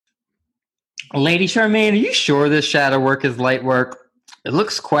Lady Charmaine, are you sure this shadow work is light work? It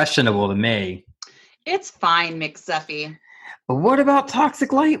looks questionable to me. It's fine, McZuffy. But what about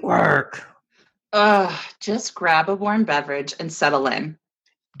toxic light work? Ugh, just grab a warm beverage and settle in.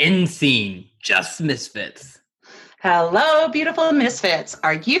 In scene, just misfits. Hello, beautiful misfits.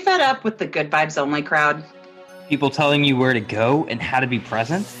 Are you fed up with the good vibes only crowd? People telling you where to go and how to be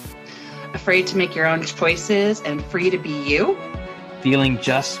present? Afraid to make your own choices and free to be you? Feeling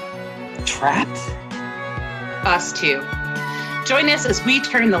just trapped? Us too. Join us as we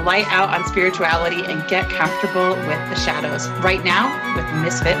turn the light out on spirituality and get comfortable with the shadows right now with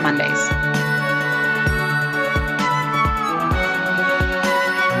Misfit Mondays.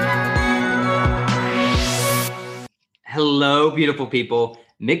 Hello, beautiful people.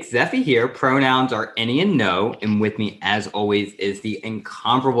 Mick Zeffy here. Pronouns are any and no. And with me, as always, is the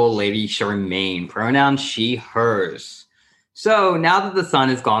incomparable Lady Charmaine. Pronouns she, hers. So now that the sun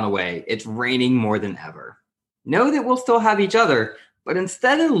has gone away, it's raining more than ever. Know that we'll still have each other, but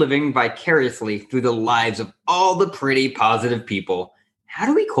instead of living vicariously through the lives of all the pretty, positive people, how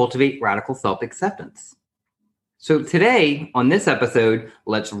do we cultivate radical self-acceptance? So today, on this episode,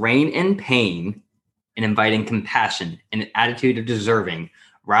 let's rein in pain and inviting compassion and an attitude of deserving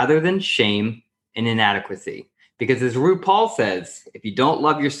rather than shame and inadequacy. Because as RuPaul says, if you don't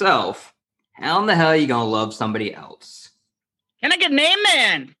love yourself, how in the hell are you going to love somebody else? Can I get an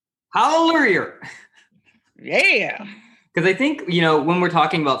amen? Hallelujah. Yeah. Because I think, when we're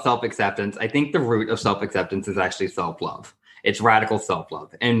talking about self-acceptance, I think the root of self-acceptance is actually self-love. It's radical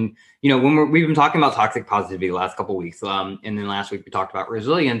self-love. And, when we've been talking about toxic positivity the last couple of weeks, and then last week we talked about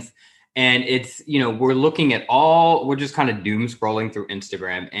resilience. And it's, we're looking at we're just kind of doom scrolling through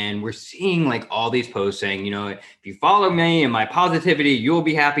Instagram and we're seeing like all these posts saying, if you follow me and my positivity, you'll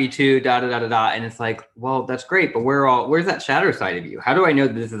be happy too, da, da, da, da, da. And it's like, well, that's great. But where's that shadow side of you? How do I know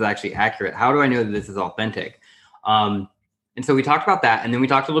that this is actually accurate? How do I know that this is authentic? And so we talked about that. And then we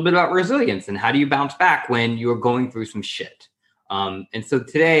talked a little bit about resilience and how do you bounce back when you're going through some shit? And so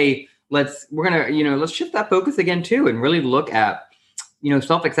today let's shift that focus again too, and really look at,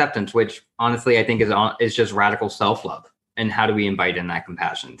 self-acceptance, which honestly, I think is just radical self-love. And how do we invite in that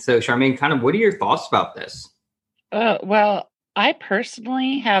compassion? So Charmaine, kind of, what are your thoughts about this? Well, I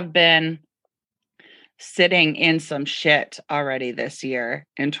personally have been sitting in some shit already this year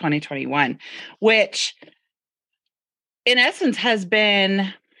in 2021, which in essence has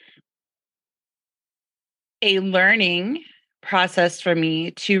been a learning process for me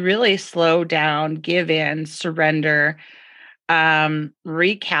to really slow down, give in, surrender,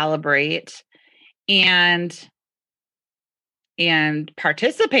 recalibrate, and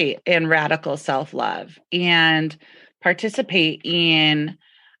participate in radical self-love and participate in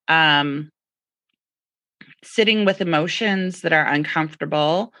sitting with emotions that are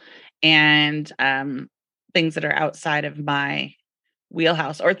uncomfortable and things that are outside of my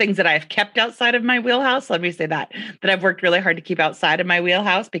wheelhouse, or things that I've kept outside of my wheelhouse. Let me say that I've worked really hard to keep outside of my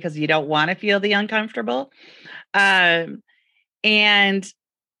wheelhouse because you don't want to feel the uncomfortable. And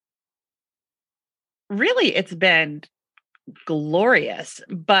really, it's been glorious,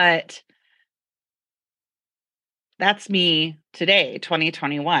 but that's me today,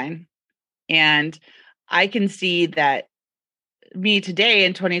 2021. And I can see that me today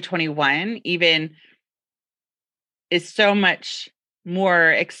in 2021 even is so much more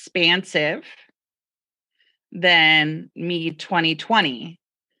expansive than me 2020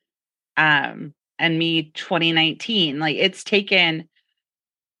 and me 2019. Like, it's taken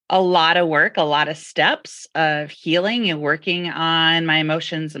a lot of work, a lot of steps of healing and working on my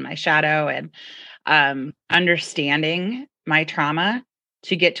emotions and my shadow and understanding my trauma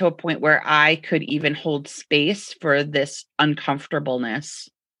to get to a point where I could even hold space for this uncomfortableness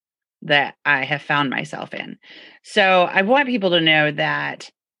that I have found myself in. So I want people to know that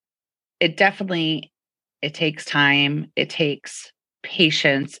it takes time, it takes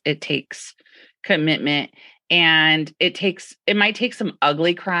patience, it takes commitment, and it might take some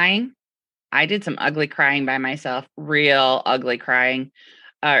ugly crying. I did some ugly crying by myself, real ugly crying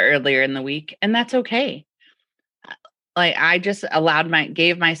earlier in the week, and that's okay. Like, I just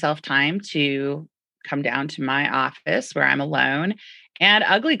gave myself time to come down to my office where I'm alone and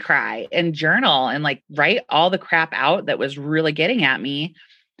ugly cry and journal and like write all the crap out that was really getting at me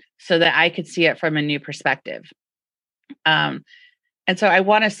so that I could see it from a new perspective. And so I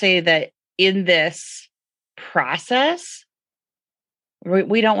want to say that in this process,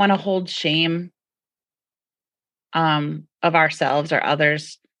 we don't want to hold shame of ourselves or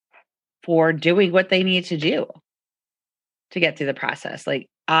others for doing what they need to do to get through the process. Like,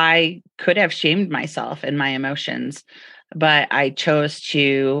 I could have shamed myself and my emotions but I chose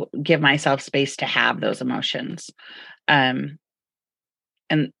to give myself space to have those emotions. And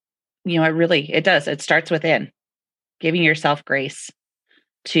it does. It starts within, giving yourself grace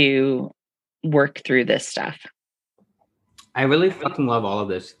to work through this stuff. I really fucking love all of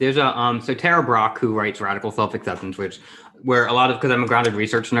this. There's so Tara Brach, who writes Radical Self-Acceptance, where because I'm a grounded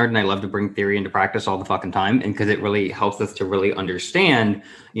research nerd and I love to bring theory into practice all the fucking time, and because it really helps us to really understand,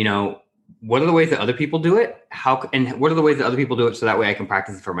 what are the ways that other people do it? And what are the ways that other people do it, so that way I can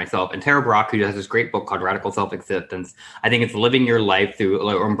practice it for myself. And Tara Brach, who has this great book called Radical Self-Acceptance, I think it's living your life through,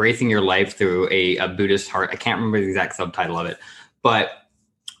 or embracing your life through a Buddhist heart. I can't remember the exact subtitle of it, but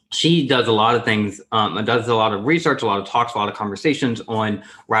she does a lot of things, does a lot of research, a lot of talks, a lot of conversations on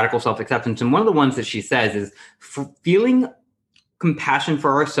radical self-acceptance. And one of the ones that she says is, feeling compassion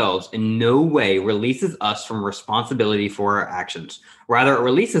for ourselves in no way releases us from responsibility for our actions. Rather, it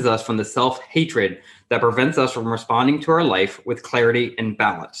releases us from the self-hatred that prevents us from responding to our life with clarity and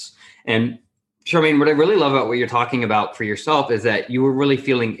balance. And Charmaine, what I really love about what you're talking about for yourself is that you were really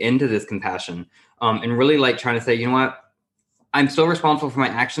feeling into this compassion, and really like trying to say, you know what? I'm still responsible for my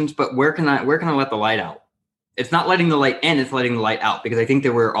actions, but where can I let the light out? It's not letting the light in, it's letting the light out, because I think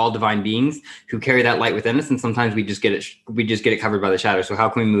that we're all divine beings who carry that light within us. And sometimes we just get it covered by the shadow. So how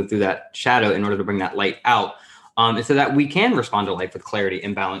can we move through that shadow in order to bring that light out? And so that we can respond to life with clarity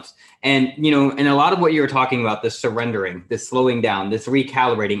and balance. And, and a lot of what you were talking about, this surrendering, this slowing down, this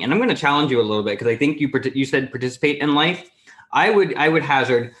recalibrating, and I'm going to challenge you a little bit, because I think you said participate in life. I would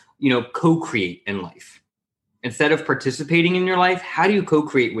hazard, co-create in life. Instead of participating in your life, how do you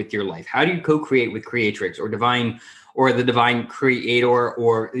co-create with your life? How do you co-create with Creatrix or the divine creator,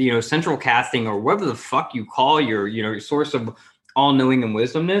 or, central casting, or whatever the fuck you call your source of all knowing and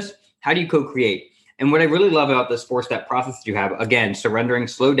wisdomness? How do you co-create? And what I really love about this 4-step process that you have, again, surrendering,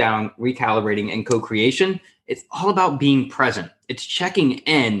 slow down, recalibrating, and co-creation, it's all about being present. It's checking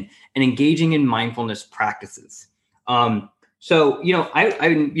in and engaging in mindfulness practices. So,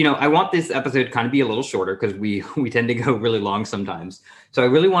 I want this episode to kind of be a little shorter, because we tend to go really long sometimes. So I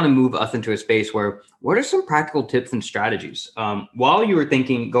really want to move us into a space where, what are some practical tips and strategies? While you were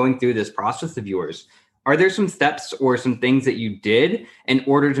going through this process of yours, are there some steps or some things that you did in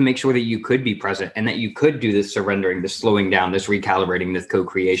order to make sure that you could be present and that you could do this surrendering, this slowing down, this recalibrating, this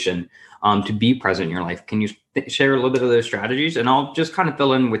co-creation, to be present in your life? Can you share a little bit of those strategies? And I'll just kind of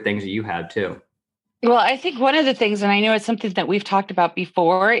fill in with things that you had too. Well, I think one of the things, and I know it's something that we've talked about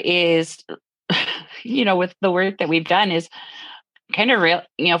before, is, with the work that we've done, is kind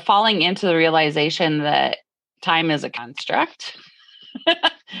of falling into the realization that time is a construct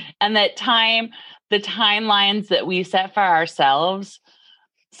and that the timelines that we set for ourselves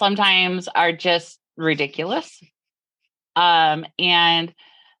sometimes are just ridiculous. And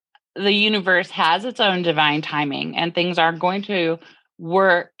the universe has its own divine timing, and things are going to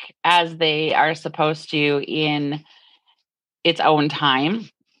work as they are supposed to in its own time.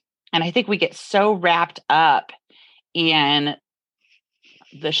 And I think we get so wrapped up in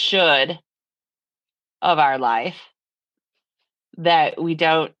the should of our life that we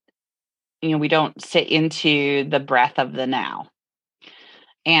don't sit into the breath of the now.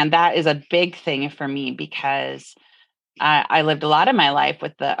 And that is a big thing for me, because I lived a lot of my life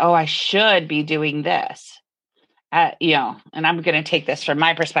with I should be doing this. And I'm going to take this from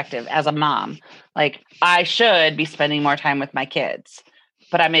my perspective as a mom. Like, I should be spending more time with my kids,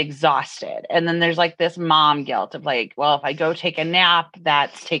 but I'm exhausted. And then there's like this mom guilt of like, well, if I go take a nap,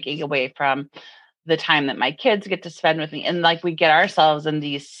 that's taking away from the time that my kids get to spend with me. And like, we get ourselves in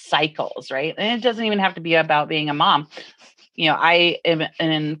these cycles, right? And it doesn't even have to be about being a mom. I am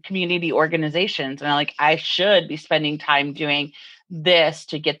in community organizations, and I should be spending time doing this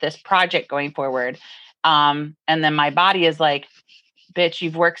to get this project going forward. And then my body is like, bitch,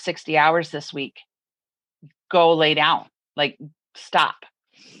 you've worked 60 hours this week. Go lay down, like, stop.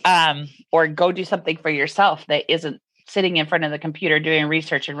 Or go do something for yourself that isn't sitting in front of the computer doing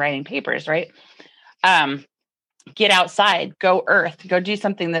research and writing papers, right? Get outside, go earth, go do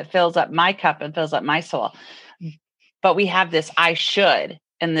something that fills up my cup and fills up my soul. But we have this I should,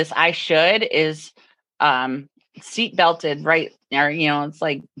 and this I should is seat belted, right? Or, it's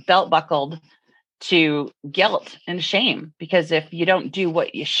like belt buckled to guilt and shame, because if you don't do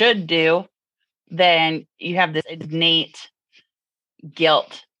what you should do, then you have this innate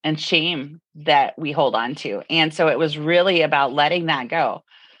guilt and shame that we hold on to. And so it was really about letting that go.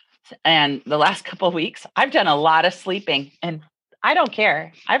 And the last couple of weeks, I've done a lot of sleeping, and I don't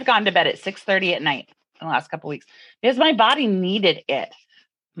care. I've gone to bed at 6:30 at night in the last couple of weeks because my body needed it.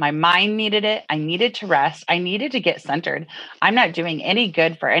 My mind needed it. I needed to rest. I needed to get centered. I'm not doing any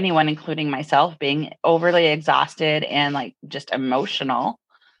good for anyone, including myself, being overly exhausted and like just emotional.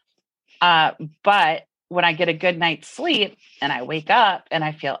 But when I get a good night's sleep and I wake up and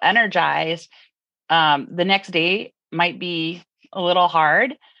I feel energized, the next day might be a little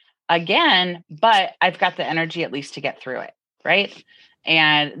hard again, but I've got the energy at least to get through it. Right.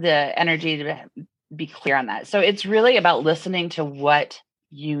 And the energy to be clear on that. So it's really about listening to what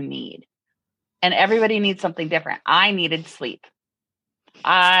you need. And everybody needs something different. I needed sleep.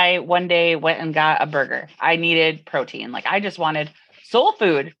 I one day went and got a burger. I needed protein. Like I just wanted soul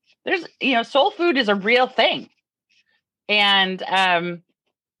food. There's, soul food is a real thing. And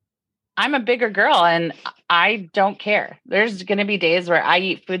I'm a bigger girl and I don't care. There's going to be days where I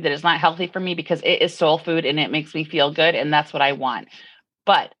eat food that is not healthy for me because it is soul food and it makes me feel good. And that's what I want.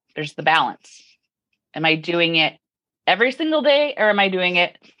 But there's the balance. Am I doing it every single day or am I doing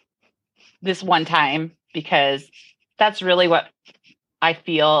it this one time? Because that's really what I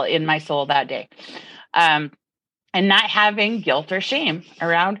feel in my soul that day. And not having guilt or shame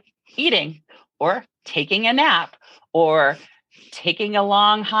around eating or taking a nap or taking a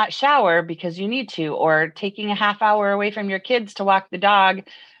long hot shower because you need to, or taking a half hour away from your kids to walk the dog,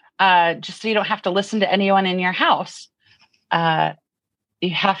 just so you don't have to listen to anyone in your house. You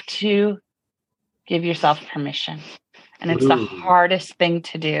have to give yourself permission. And it's the hardest thing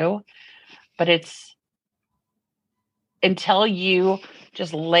to do, but it's until you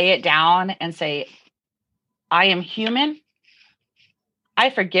just lay it down and say, I am human. I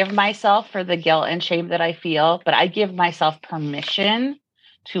forgive myself for the guilt and shame that I feel, but I give myself permission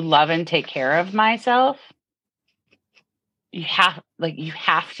to love and take care of myself. You have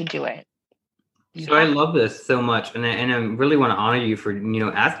to do it. I love this so much. And I really want to honor you for,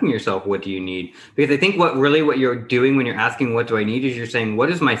 asking yourself, what do you need? Because I think what you're doing when you're asking, what do I need, is you're saying, what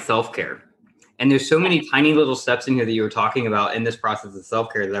is my self-care? And there's so many tiny little steps in here that you were talking about in this process of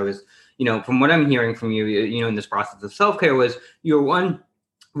self-care that I was, from what I'm hearing from you, in this process of self-care was you're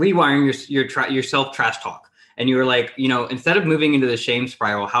rewiring your self trash talk. And you were like, instead of moving into the shame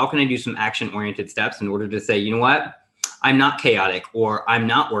spiral, how can I do some action-oriented steps in order to say, you know what? I'm not chaotic, or I'm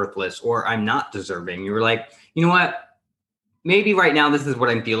not worthless, or I'm not deserving. You were like, you know what? Maybe right now this is what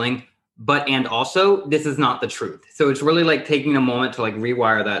I'm feeling, and also this is not the truth. So it's really like taking a moment to like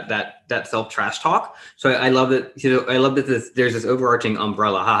rewire that self trash talk. So I love that. I love that there's this overarching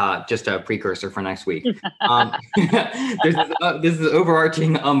umbrella. Haha, just a precursor for next week. There's this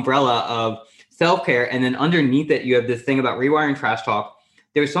overarching umbrella of self-care, and then underneath it you have this thing about rewiring trash talk.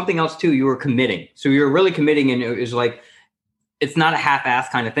 There's something else too. You were committing. So you were really committing, and it was like, it's not a half-ass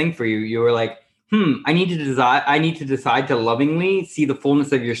kind of thing for you. You were like, I need to decide to lovingly see the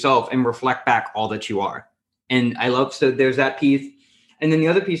fullness of yourself and reflect back all that you are. And so there's that piece. And then the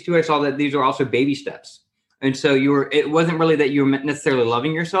other piece too, I saw that these are also baby steps. And so it wasn't really that you were necessarily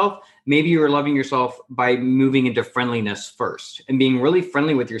loving yourself. Maybe you were loving yourself by moving into friendliness first and being really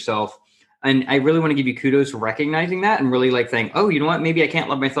friendly with yourself. And I really want to give you kudos for recognizing that and really like saying, oh, you know what? Maybe I can't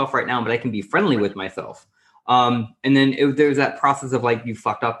love myself right now, but I can be friendly with myself. And then there's that process of like, you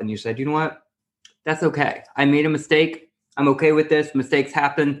fucked up and you said, you know what? That's okay. I made a mistake. I'm okay with this. Mistakes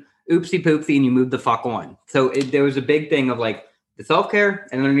happen. Oopsie poopsie. And you move the fuck on. So there was a big thing of like the self-care.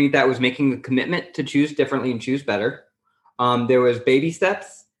 And underneath that was making a commitment to choose differently and choose better. There was baby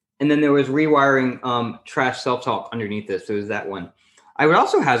steps. And then there was rewiring trash self-talk underneath this. So it was that one. I would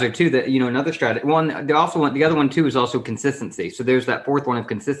also hazard too that, another strategy. The other one too is also consistency. So there's that fourth one of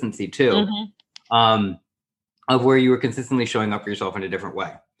consistency too. Mm-hmm. Of where you were consistently showing up for yourself in a different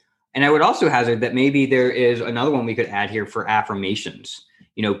way. And I would also hazard that maybe there is another one we could add here for affirmations.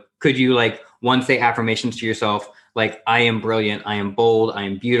 Could you say affirmations to yourself, like, I am brilliant, I am bold, I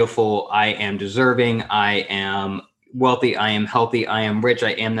am beautiful, I am deserving, I am wealthy, I am healthy, I am rich,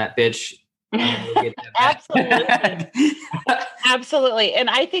 I am that bitch. Absolutely. Absolutely. And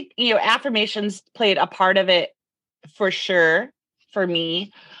I think, affirmations played a part of it for sure for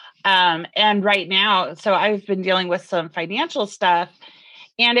me. And right now, so I've been dealing with some financial stuff,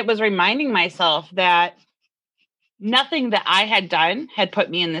 and it was reminding myself that nothing that I had done had put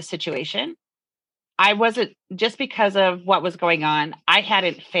me in this situation. I wasn't, just because of what was going on, I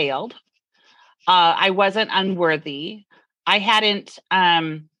hadn't failed. I wasn't unworthy. I had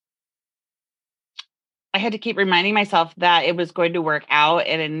to keep reminding myself that it was going to work out,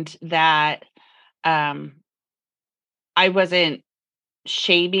 and that I wasn't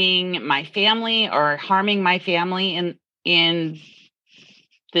shaming my family or harming my family in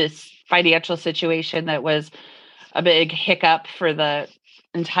this financial situation that was a big hiccup for the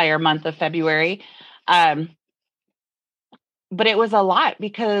entire month of February. but it was a lot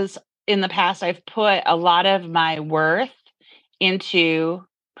because in the past I've put a lot of my worth into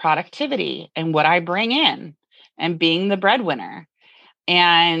productivity and what I bring in and being the breadwinner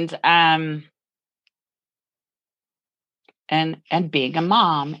and being a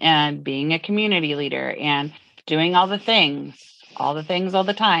mom and being a community leader and doing all the things all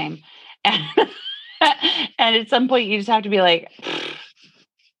the time. And, and at some point you just have to be like,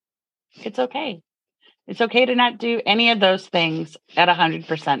 it's okay. It's okay to not do any of those things at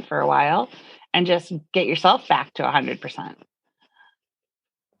 100% for a while and just get yourself back to 100%.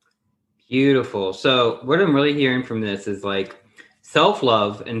 Beautiful. So what I'm really hearing from this is like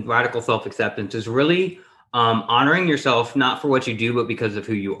self-love and radical self-acceptance is really honoring yourself, not for what you do, but because of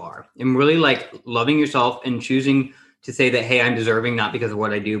who you are, and really like loving yourself and choosing to say that, hey, I'm deserving, not because of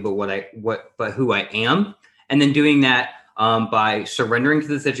what I do, but who I am. And then doing that by surrendering to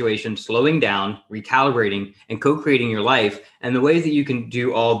the situation, slowing down, recalibrating, and co-creating your life. And the ways that you can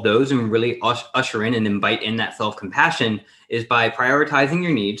do all those and really usher in and invite in that self-compassion is by prioritizing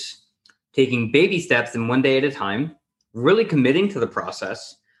your needs, taking baby steps and one day at a time, really committing to the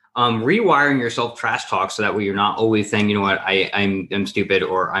process, rewiring your self-trash talk so that way you're not always saying, you know what, I'm stupid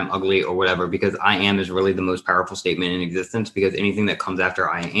or I'm ugly or whatever, because I am is really the most powerful statement in existence, because anything that comes after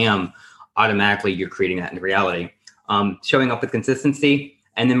I am, automatically you're creating that into reality. Showing up with consistency,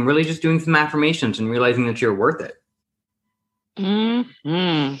 and then really just doing some affirmations and realizing that you're worth it.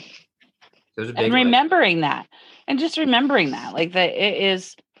 Mm-hmm. Those are big, and remembering that, and just remembering that, like that it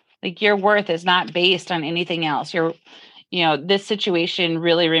is like your worth is not based on anything else. This situation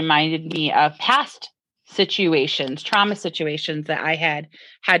really reminded me of past situations, trauma situations that I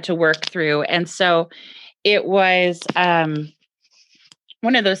had to work through. And so it was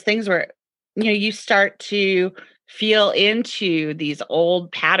one of those things where, you start to feel into these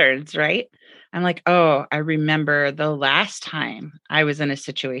old patterns, right? I'm like, oh, I remember the last time I was in a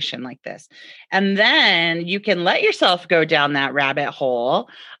situation like this. And then you can let yourself go down that rabbit hole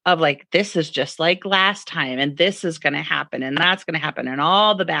of like, this is just like last time, and this is going to happen, and that's going to happen. And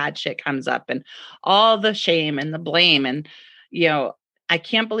all the bad shit comes up, and all the shame and the blame. And, I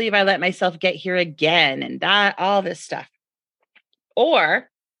can't believe I let myself get here again, and that, all this stuff. Or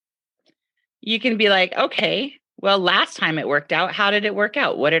you can be like, okay, well, last time it worked out. How did it work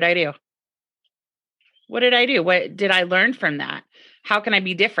out? What did I do? What did I learn from that? How can I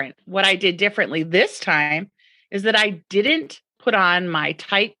be different? What I did differently this time is that I didn't put on my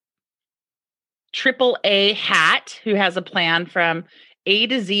type AAA hat, who has a plan from A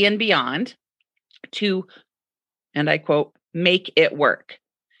to Z and beyond, to, and I quote, make it work.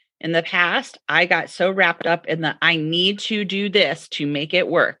 In the past, I got so wrapped up in the I need to do this to make it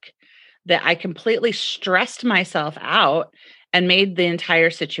work that I completely stressed myself out and made the entire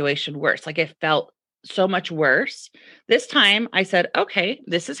situation worse. Like it felt so much worse. This time I said, okay,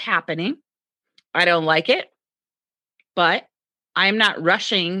 this is happening. I don't like it, but I'm not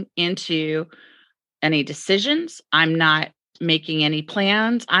rushing into any decisions. I'm not making any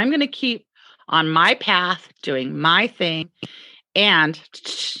plans. I'm going to keep on my path, doing my thing. And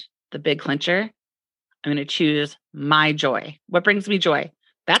the big clincher, I'm going to choose my joy. What brings me joy?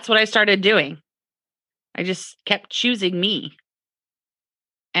 That's what I started doing. I just kept choosing me.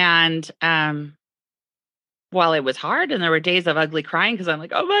 And while it was hard and there were days of ugly crying because I'm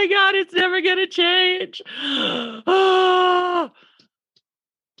like, oh my God, it's never going to change.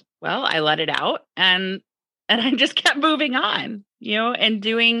 Well, I let it out and I just kept moving on, and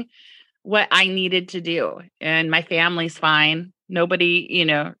doing what I needed to do. And my family's fine. Nobody,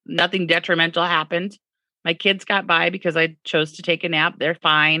 nothing detrimental happened. My kids got by because I chose to take a nap. They're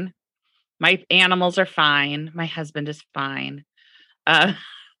fine. My animals are fine. My husband is fine.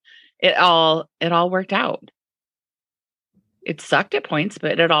 It all worked out. It sucked at points,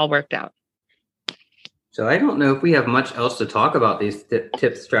 but it all worked out. So I don't know if we have much else to talk about these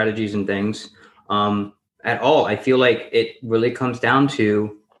tips, strategies, and things at all. I feel like it really comes down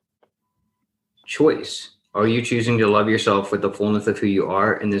to choice. Are you choosing to love yourself with the fullness of who you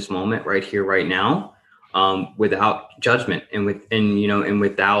are in this moment, right here, right now, without judgment and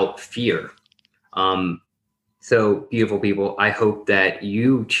without fear? So beautiful people, I hope that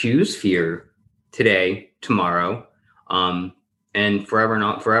you choose fear today, tomorrow, and forever,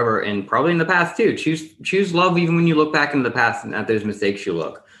 not forever, and probably in the past too. Choose love even when you look back into the past and at those mistakes you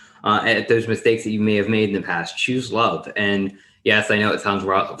look, at those mistakes that you may have made in the past. Choose love. And yes, I know it sounds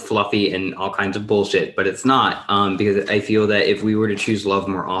fluffy and all kinds of bullshit, but it's not, because I feel that if we were to choose love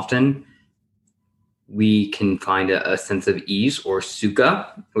more often, we can find a sense of ease, or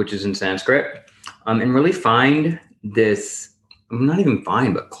sukha, which is in Sanskrit, and really find this, not even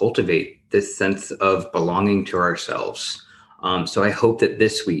find, but cultivate this sense of belonging to ourselves. So I hope that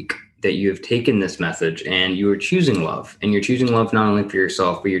this week that you have taken this message and you are choosing love, and you're choosing love not only for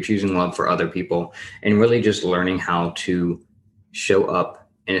yourself, but you're choosing love for other people, and really just learning how to show up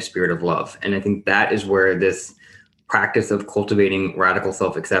in a spirit of love. And I think that is where this practice of cultivating radical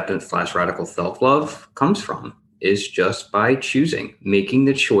self-acceptance / radical self-love comes from, is just by choosing, making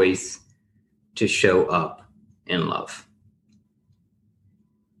the choice to show up in love.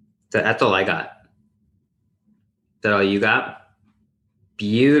 So that's all I got. Is that all you got?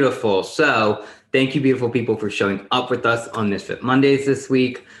 Beautiful. So thank you, beautiful people, for showing up with us on Misfit Mondays this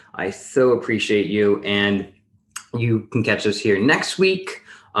week. I so appreciate you. And you can catch us here next week,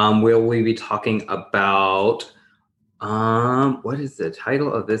 where we'll be talking about, what is the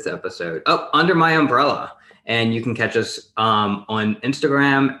title of this episode? Oh, Under My Umbrella. And you can catch us on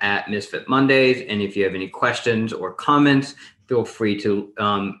Instagram at Misfit Mondays. And if you have any questions or comments, feel free to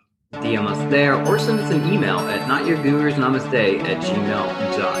DM us there, or send us an email at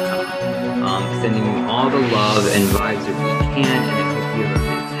notyourgurursnamaste@gmail.com. Sending you all the love and vibes that we can, and I hope you have a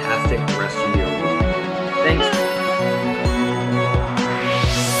fantastic rest of your week. Thanks.